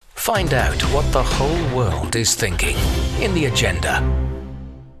Find out what the whole world is thinking in The Agenda.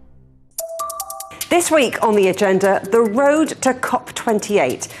 This week on The Agenda, the road to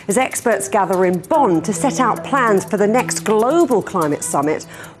COP28, as experts gather in Bonn to set out plans for the next global climate summit.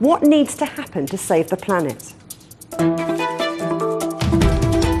 What needs to happen to save the planet?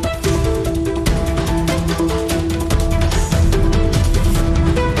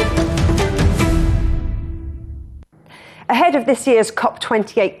 Ahead of this year's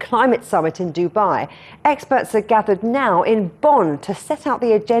COP28 climate summit in Dubai, experts are gathered now in Bonn to set out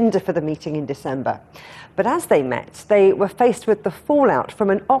the agenda for the meeting in December. But as they met, they were faced with the fallout from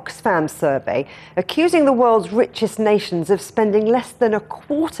an Oxfam survey accusing the world's richest nations of spending less than a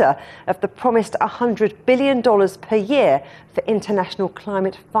quarter of the promised $100 billion per year for international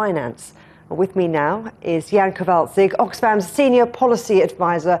climate finance. With me now is Jan Kowalczyk, Oxfam's Senior Policy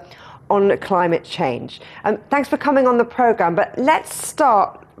Advisor on climate change. Thanks for coming on the programme, but let's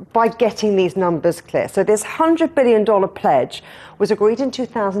start by getting these numbers clear. So this $100 billion pledge was agreed in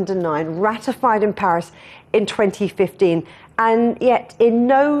 2009, ratified in Paris in 2015, and yet in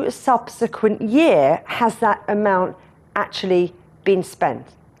no subsequent year has that amount actually been spent.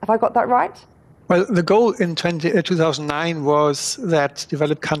 Have I got that right? Well, the goal in 2009 was that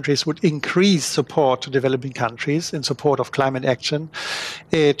developed countries would increase support to developing countries in support of climate action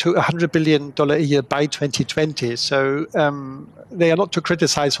to $100 billion a year by 2020. So they are not to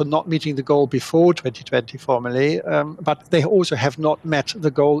criticize for not meeting the goal before 2020 formally, but they also have not met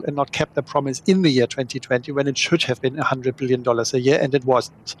the goal and not kept the promise in the year 2020 when it should have been $100 billion a year, and it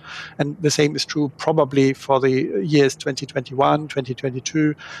wasn't. And the same is true probably for the years 2021,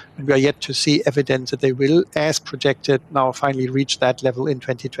 2022, and we are yet to see evidence that they will, as projected, now finally reach that level in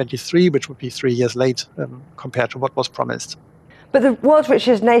 2023, which would be 3 years late compared to what was promised. But the world's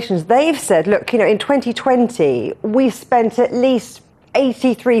richest nations, they've said, look, in 2020, we spent at least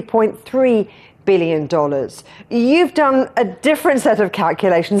 $83.3 billion. You've done a different set of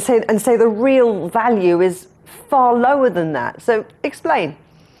calculations and say the real value is far lower than that. So explain.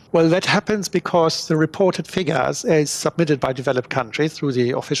 Well, that happens because the reported figures, as submitted by developed countries through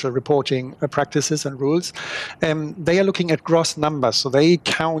the official reporting practices and rules, they are looking at gross numbers. So they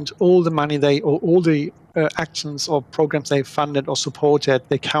count all the money or all the actions or programs they funded or supported.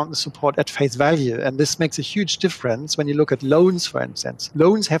 They count the support at face value. And this makes a huge difference when you look at loans, for instance.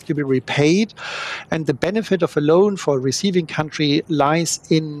 Loans have to be repaid, and the benefit of a loan for a receiving country lies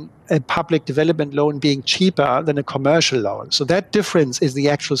in a public development loan being cheaper than a commercial loan. So that difference is the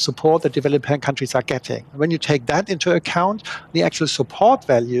actual support that developing countries are getting. When you take that into account, the actual support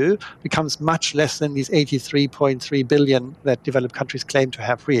value becomes much less than these 83.3 billion that developed countries claim to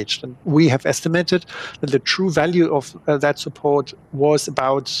have reached. And we have estimated that the true value of that support was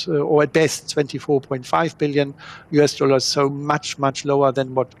about, or at best, 24.5 billion US dollars, so much, much lower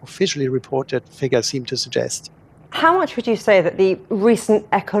than what officially reported figures seem to suggest. How much would you say that the recent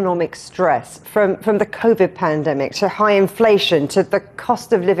economic stress from the COVID pandemic to high inflation to the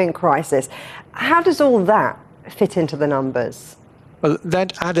cost of living crisis, how does all that fit into the numbers? Well,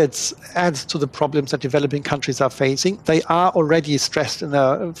 that adds to the problems that developing countries are facing. They are already stressed in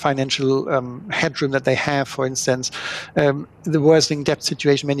the financial headroom that they have. For instance, the worsening debt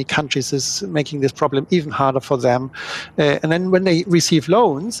situation in many countries is making this problem even harder for them. And then when they receive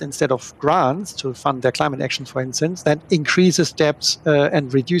loans instead of grants to fund their climate action, for instance, that increases debts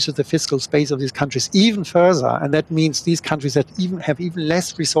and reduces the fiscal space of these countries even further. And that means these countries that have even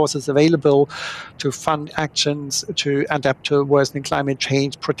less resources available to fund actions to adapt to worsening climate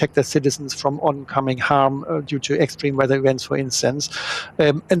change, protect their citizens from oncoming harm due to extreme weather events, for instance.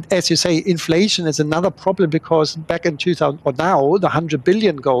 And as you say, inflation is another problem because back in 2000, or now, the 100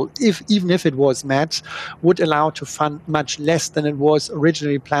 billion goal, even if it was met, would allow to fund much less than it was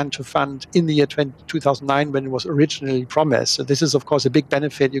originally planned to fund in the year 2009 when it was originally promised. So this is, of course, a big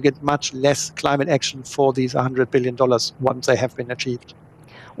benefit. You get much less climate action for these $100 billion once they have been achieved.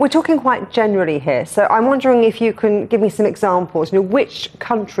 We're talking quite generally here, so I'm wondering if you can give me some examples. Which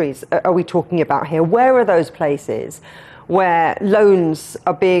countries are we talking about here? Where are those places where the loans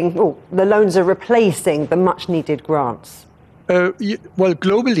are replacing the much-needed grants? Well,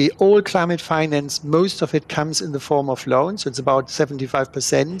 globally, all climate finance, most of it comes in the form of loans. So it's about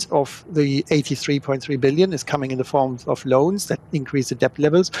 75% of the 83.3 billion is coming in the form of loans that increase the debt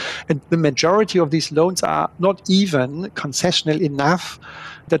levels. And the majority of these loans are not even concessional enough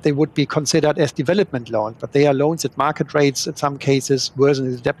that they would be considered as development loans, but they are loans at market rates in some cases,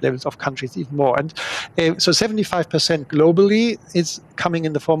 worsening the debt levels of countries even more. And so 75% globally is coming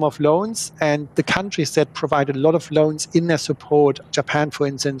in the form of loans, and the countries that provided a lot of loans in their support, Japan, for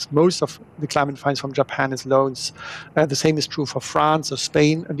instance, most of the climate finance from Japan is loans. The same is true for France or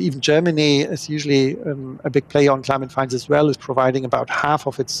Spain, and even Germany is usually a big player on climate finance as well, is providing about half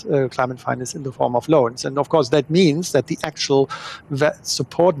of its climate finance in the form of loans. And of course, that means that the actual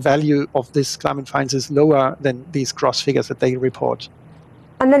support value of this climate finance is lower than these gross figures that they report.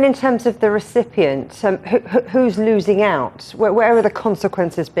 And then in terms of the recipients, who's losing out? Where are the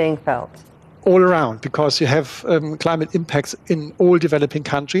consequences being felt? All around, because you have climate impacts in all developing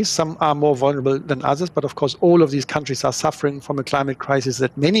countries. Some are more vulnerable than others, but of course all of these countries are suffering from a climate crisis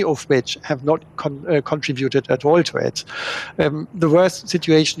that many of which have not contributed at all to it. The worst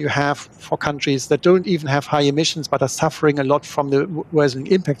situation you have for countries that don't even have high emissions but are suffering a lot from the worsening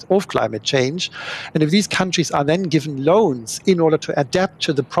impact of climate change. And if these countries are then given loans in order to adapt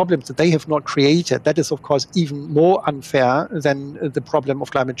to the problems that they have not created, that is of course even more unfair than the problem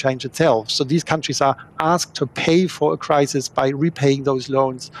of climate change itself. So these countries are asked to pay for a crisis by repaying those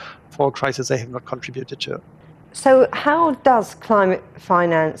loans for a crisis they have not contributed to. So how does climate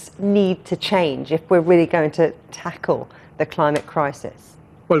finance need to change if we're really going to tackle the climate crisis?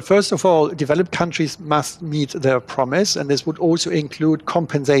 Well, first of all, developed countries must meet their promise, and this would also include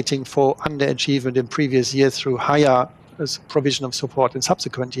compensating for underachievement in previous years through higher provision of support in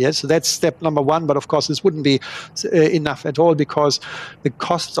subsequent years. So that's step number one. But of course, this wouldn't be enough at all, because the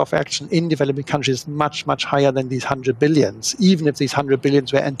costs of action in developing countries is much, much higher than these 100 billions. Even if these 100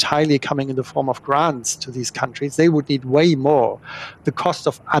 billions were entirely coming in the form of grants to these countries, they would need way more. The cost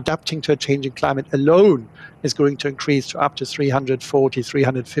of adapting to a changing climate alone is going to increase to up to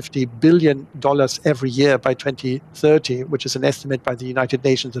 $350 billion every year by 2030, which is an estimate by the United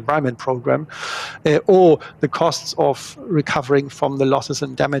Nations Environment Programme, or the costs of recovering from the losses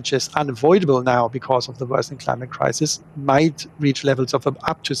and damages unavoidable now because of the worsening climate crisis might reach levels of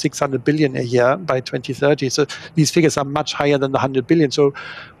up to 600 billion a year by 2030. So these figures are much higher than the 100 billion. So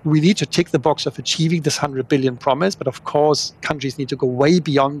we need to tick the box of achieving this 100 billion promise, but of course, countries need to go way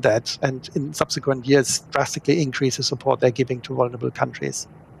beyond that and in subsequent years drastically increase the support they're giving to vulnerable countries.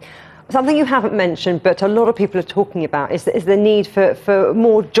 Something you haven't mentioned, but a lot of people are talking about, is the need for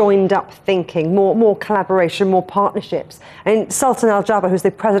more joined-up thinking, more collaboration, more partnerships. And Sultan Al Jaber, who's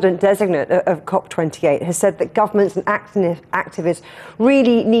the president-designate of COP28, has said that governments and activists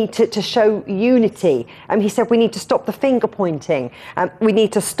really need to show unity. He said we need to stop the finger-pointing. We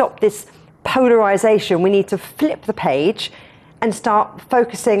need to stop this polarisation. We need to flip the page and start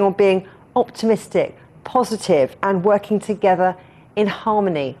focusing on being optimistic, positive, and working together in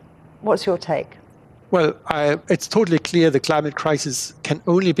harmony. What's your take? Well, it's totally clear the climate crisis can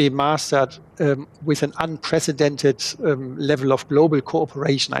only be mastered with an unprecedented level of global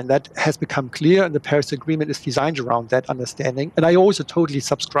cooperation. And that has become clear, and the Paris Agreement is designed around that understanding. And I also totally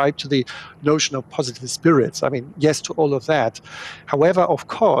subscribe to the notion of positive spirits. I mean, yes to all of that. However, of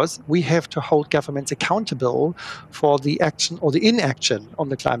course, we have to hold governments accountable for the action or the inaction on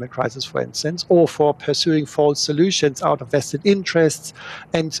the climate crisis, for instance, or for pursuing false solutions out of vested interests.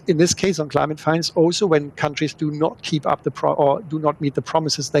 And in this case, on climate finance, also when countries do not keep up or do not meet the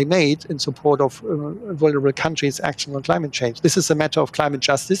promises they made in support of vulnerable countries' action on climate change. This is a matter of climate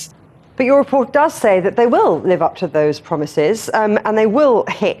justice. But your report does say that they will live up to those promises and they will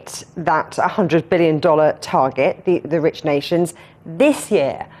hit that $100 billion target, the rich nations, this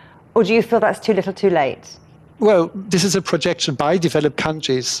year. Or do you feel that's too little too late? Well, this is a projection by developed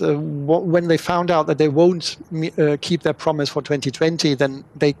countries. When they found out that they won't keep their promise for 2020, then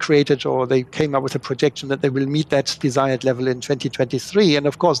they created or they came up with a projection that they will meet that desired level in 2023. And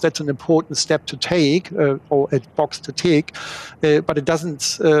of course, that's an important step to take or a box to tick, but it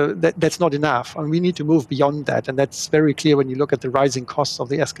doesn't. That's not enough. And we need to move beyond that. And that's very clear when you look at the rising costs of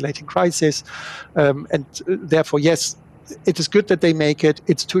the escalating crisis. And therefore, yes, it is good that they make it.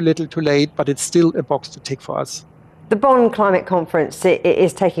 It's too little, too late, but it's still a box to tick for us. The Bonn Climate Conference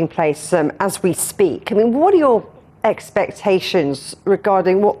is taking place as we speak. I mean, what are your expectations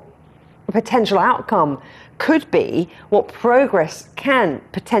regarding what a potential outcome could be, what progress can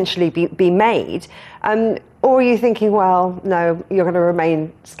potentially be made? Or are you thinking, well, no, you're going to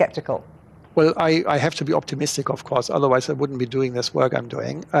remain sceptical? Well, I have to be optimistic, of course, otherwise I wouldn't be doing this work I'm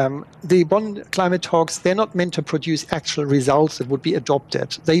doing. The Bonn climate talks, they're not meant to produce actual results that would be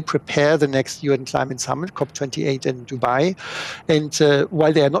adopted. They prepare the next UN climate summit, COP28 in Dubai. And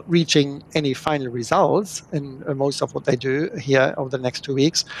while they are not reaching any final results in most of what they do here over the next 2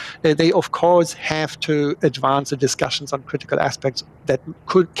 weeks, they, of course, have to advance the discussions on critical aspects that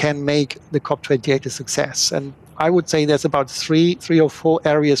can make the COP28 a success. And I would say there's about three or four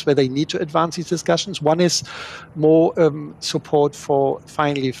areas where they need to advance these discussions. One is more support for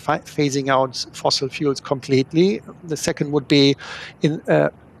finally phasing out fossil fuels completely. The second would be in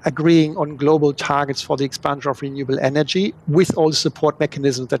agreeing on global targets for the expansion of renewable energy with all the support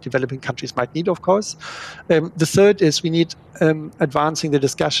mechanisms that developing countries might need, of course. The third is we need advancing the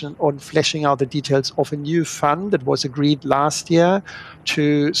discussion on fleshing out the details of a new fund that was agreed last year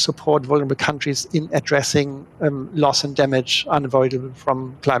to support vulnerable countries in addressing loss and damage unavoidable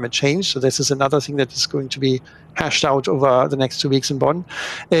from climate change. So this is another thing that is going to be hashed out over the next 2 weeks in Bonn.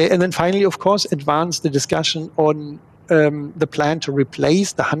 And then finally, of course, advance the discussion on the plan to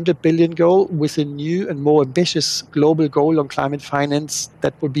replace the 100 billion goal with a new and more ambitious global goal on climate finance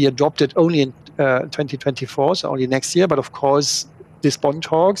that will be adopted only in 2024, so only next year. But of course, these Bonn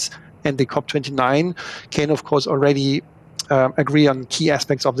talks and the COP29 can, of course, already agree on key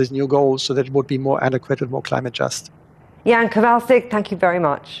aspects of this new goal so that it would be more adequate and more climate just. Jan Kowalczyk, thank you very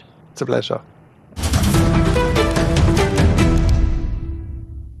much. It's a pleasure.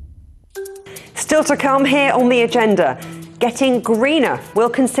 Still to come here on the agenda, getting greener. We'll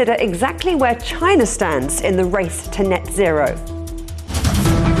consider exactly where China stands in the race to net zero.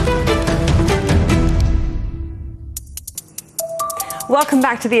 Welcome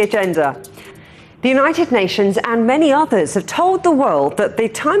back to the agenda. The United Nations and many others have told the world that the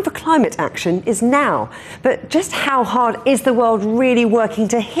time for climate action is now. But just how hard is the world really working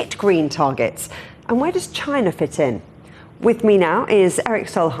to hit green targets? And where does China fit in? With me now is Erik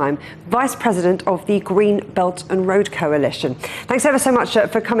Solheim, Vice President of the Green Belt and Road Coalition. Thanks ever so much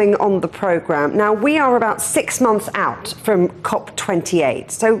for coming on the programme. Now, we are about 6 months out from COP28.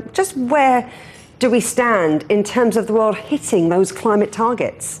 So just where do we stand in terms of the world hitting those climate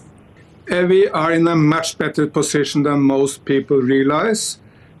targets? We are in a much better position than most people realize.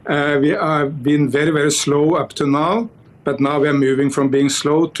 We have been very, very slow up to now, but now we are moving from being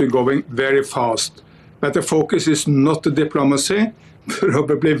slow to going very fast. But the focus is not the diplomacy.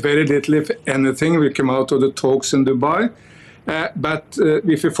 Probably very little, if anything, will come out of the talks in Dubai. But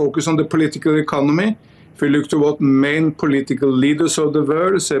if we focus on the political economy, if we look to what main political leaders of the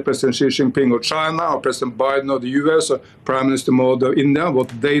world, say President Xi Jinping of China, or President Biden of the US, or Prime Minister Modi of India, what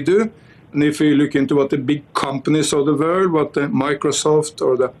they do, and if we look into what the big companies of the world, what the Microsoft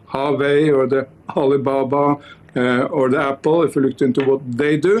or the Huawei or the Alibaba or the Apple, if we looked into what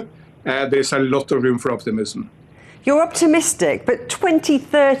they do, there's a lot of room for optimism. You're optimistic, but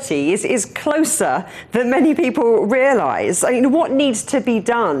 2030 is closer than many people realise. I mean, what needs to be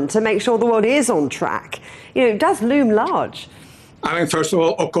done to make sure the world is on track? You know, it does loom large. I mean, first of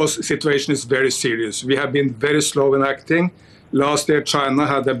all, of course, the situation is very serious. We have been very slow in acting. Last year, China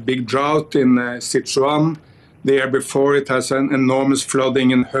had a big drought in Sichuan. The year before, it has an enormous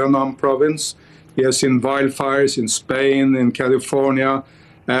flooding in Henan province. We have seen wildfires in Spain, in California.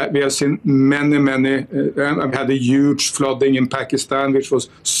 We have seen many, we had a huge flooding in Pakistan, which was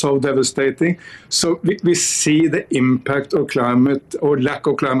so devastating. So we see the impact of climate or lack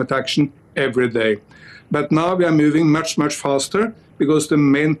of climate action every day. But now we are moving much, much faster because the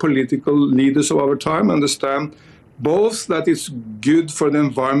main political leaders of our time understand both that it's good for the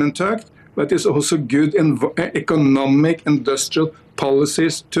environment to act, but it's also good in economic, industrial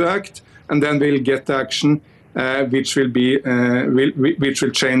policies to act, and then we'll get the action which will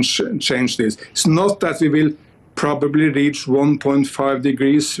change this. It's not that we will probably reach 1.5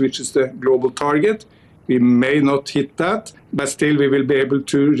 degrees, which is the global target. We may not hit that, but still we will be able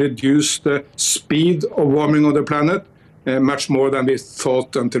to reduce the speed of warming of the planet much more than we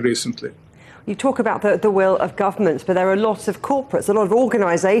thought until recently. You talk about the will of governments, but there are lots of corporates, a lot of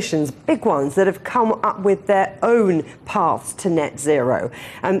organisations, big ones, that have come up with their own paths to net zero.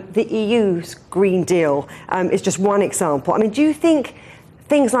 The EU's Green Deal is just one example. I mean, do you think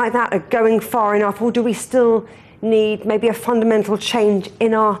things like that are going far enough, or do we still need maybe a fundamental change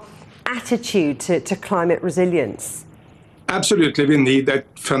in our attitude to climate resilience? Absolutely, we need that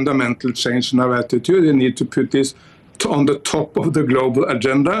fundamental change in our attitude. We need to put this on the top of the global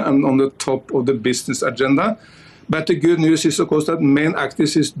agenda and on the top of the business agenda. But the good news is, of course, that main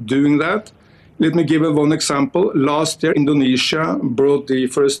actors is doing that. Let me give one example. Last year, Indonesia brought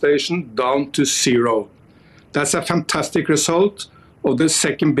deforestation down to zero. That's a fantastic result. of the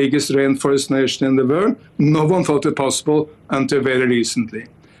second biggest rainforest nation in the world. No one thought it possible until very recently.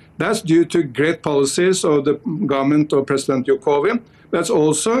 That's due to great policies of the government of President Jokowi. That's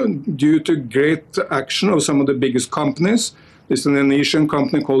also due to great action of some of the biggest companies. There's an Indonesian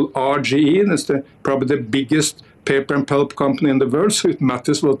company called RGE. That's probably the biggest paper and pulp company in the world, so it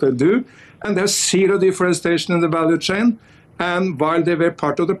matters what they do. And there's zero deforestation in the value chain. And while they were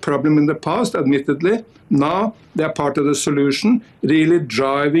part of the problem in the past, admittedly, now they're part of the solution, really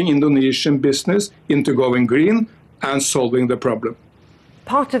driving Indonesian business into going green and solving the problem.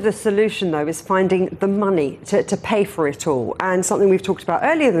 Part of the solution, though, is finding the money to pay for it all. And something we've talked about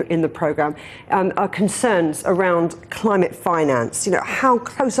earlier in the programme are concerns around climate finance. You know, how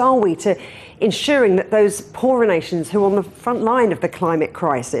close are we to ensuring that those poorer nations who are on the front line of the climate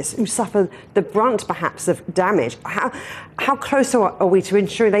crisis, who suffer the brunt, perhaps, of damage, how close are we to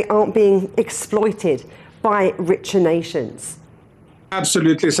ensuring they aren't being exploited by richer nations?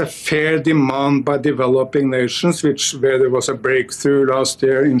 Absolutely, it's a fair demand by developing nations, where there was a breakthrough last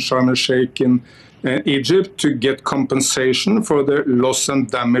year in Sharm el-Sheikh in Egypt to get compensation for the loss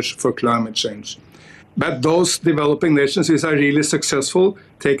and damage for climate change. But those developing nations, if are really successful,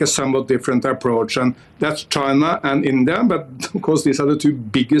 take a somewhat different approach. And that's China and India, but of course these are the two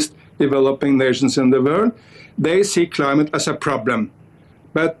biggest developing nations in the world. They see climate as a problem.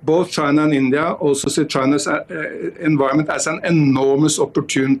 But both China and India also see China's environment as an enormous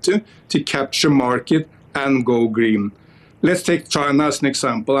opportunity to capture market and go green. Let's take China as an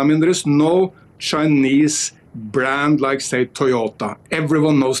example. I mean, there is no Chinese brand like, say, Toyota.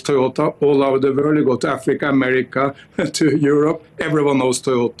 Everyone knows Toyota all over the world. You go to Africa, America, to Europe, everyone knows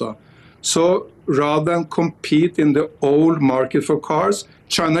Toyota. So rather than compete in the old market for cars,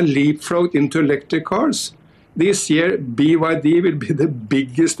 China leapfrogged into electric cars. This year, BYD will be the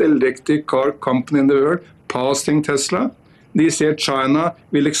biggest electric car company in the world, passing Tesla. This year, China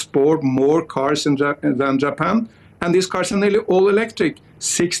will export more cars than Japan. And these cars are nearly all electric.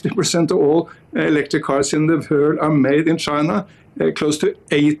 60% of all electric cars in the world are made in China. Close to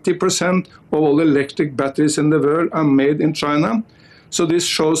 80% of all electric batteries in the world are made in China. So this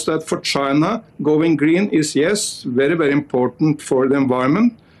shows that for China, going green is, yes, very, very important for the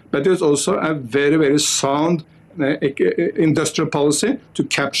environment. But there's also a very, very sound industrial policy to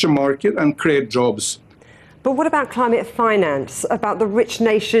capture market and create jobs. But what about climate finance, about the rich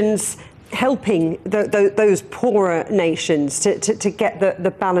nations helping those poorer nations to get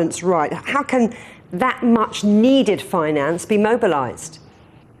the balance right? How can that much needed finance be mobilised?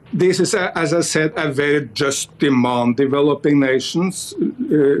 This is, as I said, a very just demand. Developing nations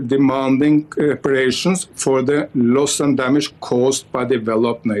demanding reparations for the loss and damage caused by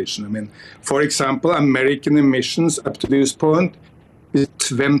developed nations. I mean, for example, American emissions up to this point is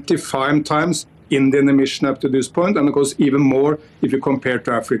 25 times Indian emission up to this point, and of course even more if you compare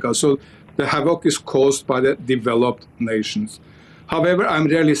to Africa. So the havoc is caused by the developed nations. However, I'm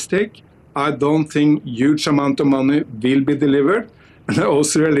realistic. I don't think huge amount of money will be delivered. And I'm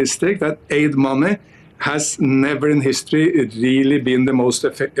also realistic that aid money has never in history really been the most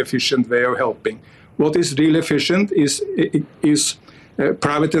efficient way of helping. What is really efficient is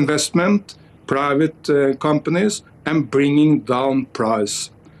private investment, private companies, and bringing down price.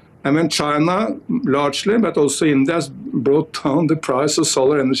 And when China largely, but also India, has brought down the price of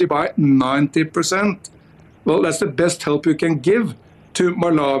solar energy by 90%, well, that's the best help you can give to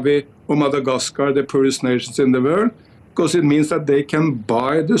Malawi or Madagascar, the poorest nations in the world, because it means that they can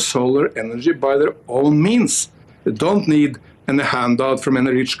buy the solar energy by their own means. They don't need any handout from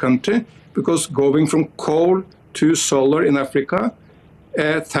any rich country, because going from coal to solar in Africa,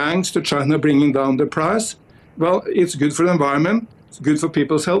 thanks to China bringing down the price, well, it's good for the environment, it's good for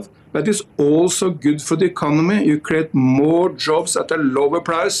people's health, but it's also good for the economy. You create more jobs at a lower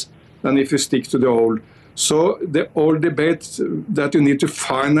price than if you stick to the old. So the old debate that you need to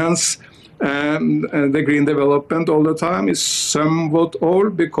finance the green development all the time is somewhat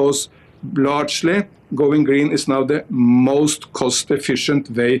old, because largely going green is now the most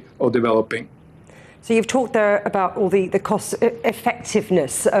cost-efficient way of developing. So you've talked there about all the cost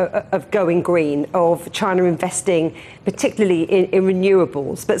effectiveness of going green, of China investing particularly in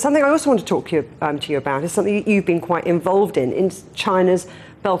renewables. But something I also want to talk to you about is something you've been quite involved in China's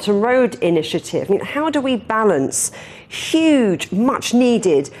Belt and Road Initiative. I mean, how do we balance huge, much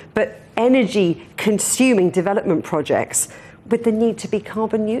needed, but energy-consuming development projects with the need to be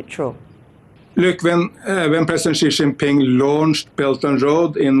carbon neutral? Look, when President Xi Jinping launched Belt and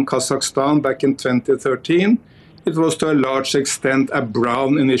Road in Kazakhstan back in 2013, it was to a large extent a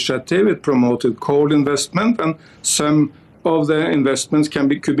brown initiative. It promoted coal investment, and some of the investments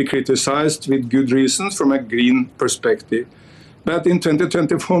could be criticized with good reasons from a green perspective. But in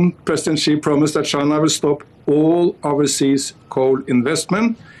 2021, President Xi promised that China will stop all overseas coal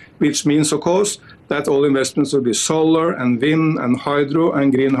investment, which means, of course, that all investments will be solar and wind and hydro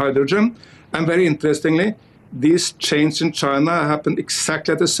and green hydrogen. And very interestingly, this change in China happened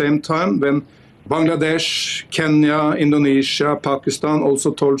exactly at the same time when Bangladesh, Kenya, Indonesia, Pakistan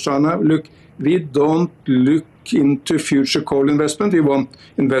also told China, look, we don't look into future coal investment, we want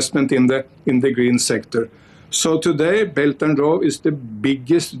investment in the green sector. So today, Belt and Road is the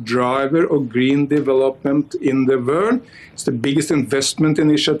biggest driver of green development in the world. It's the biggest investment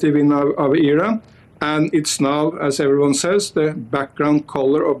initiative in our era. And it's now, as everyone says, the background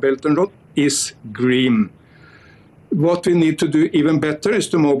color of Belt and Road is green. What we need to do even better is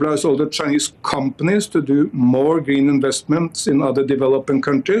to mobilize all the Chinese companies to do more green investments in other developing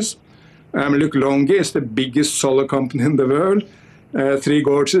countries. Look, LONGi is the biggest solar company in the world. Three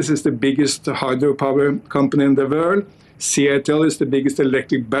Gorges is the biggest hydropower company in the world. CATL is the biggest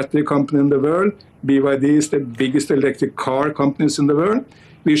electric battery company in the world. BYD is the biggest electric car companies in the world.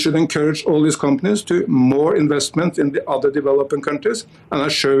 We should encourage all these companies to more investment in the other developing countries. And I'm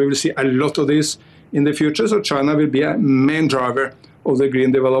sure we will see a lot of this in the future. So China will be a main driver of the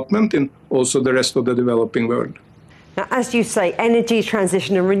green development in also the rest of the developing world. Now, as you say, energy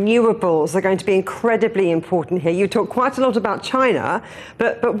transition and renewables are going to be incredibly important here. You talk quite a lot about China,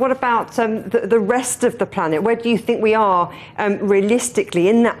 but what about the rest of the planet? Where do you think we are realistically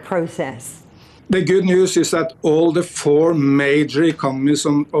in that process? The good news is that all the four major economies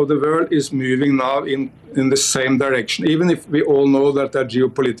of the world is moving now in the same direction, even if we all know that there are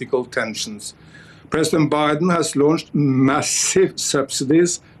geopolitical tensions. President Biden has launched massive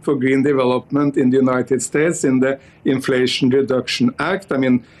subsidies for green development in the United States in the Inflation Reduction Act. I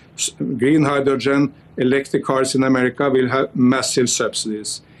mean, green hydrogen, electric cars in America will have massive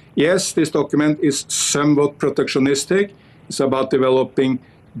subsidies. Yes, this document is somewhat protectionistic. It's about developing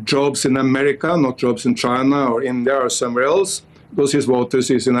jobs in America, not jobs in China or India or somewhere else, because his voters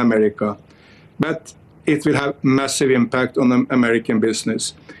is in America. But it will have massive impact on the American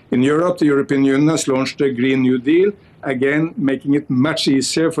business. In Europe, the European Union has launched a Green New Deal, again, making it much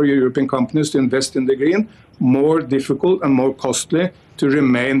easier for European companies to invest in the green, more difficult and more costly to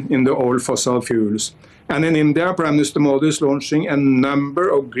remain in the old fossil fuels. And in India, Prime Minister Modi is launching a number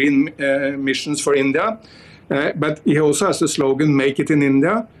of green missions for India, but he also has the slogan, make it in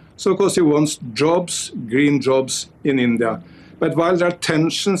India. So of course he wants jobs, green jobs in India. But while there are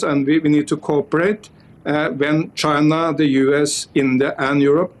tensions and we need to cooperate, when China, the US, India and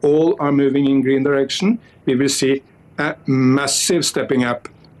Europe all are moving in green direction, we will see a massive stepping up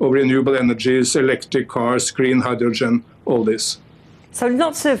of renewable energies, electric cars, green hydrogen, all this. So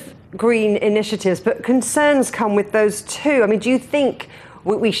lots of green initiatives, but concerns come with those too. I mean, do you think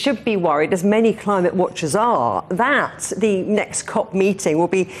we should be worried, as many climate watchers are, that the next COP meeting will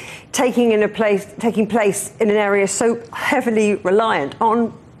be taking place in an area so heavily reliant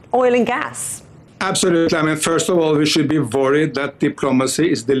on oil and gas? Absolutely. I mean, first of all, we should be worried that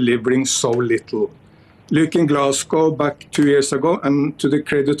diplomacy is delivering so little. Look in Glasgow back 2 years ago, and to the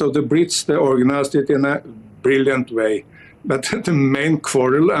credit of the Brits, they organized it in a brilliant way. But the main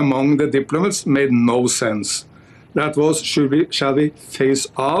quarrel among the diplomats made no sense. That was, shall we phase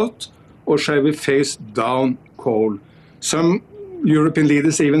out or shall we phase down coal? Some European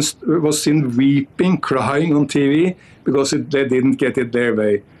leaders even was seen weeping, crying on TV because they didn't get it their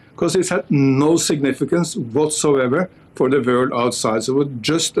way. Because it had no significance whatsoever for the world outside. So it was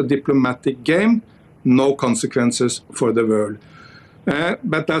just a diplomatic game, no consequences for the world.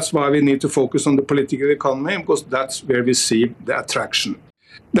 But that's why we need to focus on the political economy, because that's where we see the attraction.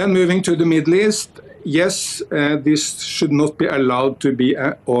 Then moving to the Middle East, yes, this should not be allowed to be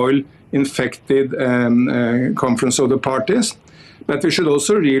an oil-infected conference of the parties. But we should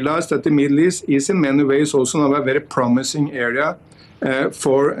also realize that the Middle East is in many ways also now a very promising area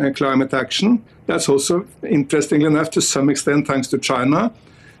for climate action. That's also, interestingly enough, to some extent thanks to China,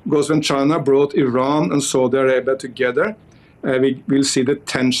 because when China brought Iran and Saudi Arabia together, we will see the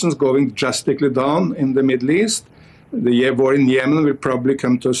tensions going drastically down in the Middle East. The war in Yemen will probably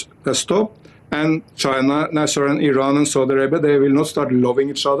come to a stop, and Iran and Saudi Arabia, they will not start loving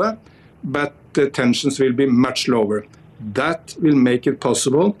each other, but the tensions will be much lower. That will make it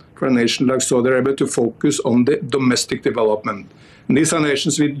possible for a nation like Saudi Arabia to focus on the domestic development. And these are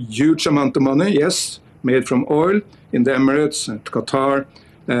nations with huge amount of money, yes, made from oil in the Emirates, Qatar,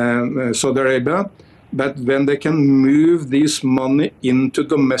 Saudi Arabia. But when they can move this money into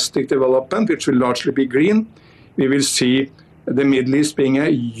domestic development, which will largely be green, we will see the Middle East being a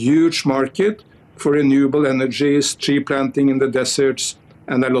huge market for renewable energies, tree planting in the deserts,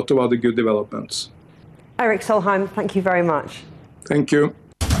 and a lot of other good developments. Erik Solheim, thank you very much. Thank you.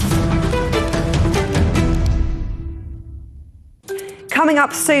 Coming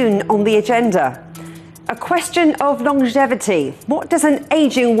up soon on the agenda, a question of longevity. What does an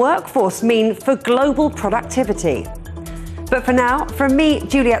aging workforce mean for global productivity? But for now, from me,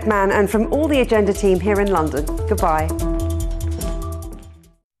 Juliet Mann, and from all the Agenda team here in London, goodbye.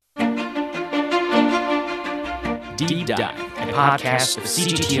 Deep Dive, a podcast of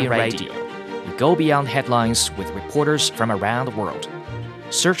CGTN Radio. We go beyond headlines with reporters from around the world.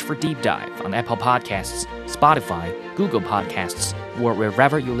 Search for Deep Dive on Apple Podcasts, Spotify, Google Podcasts, or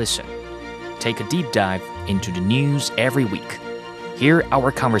wherever you listen. Take a deep dive into the news every week. Hear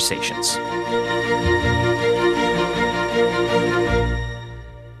our conversations.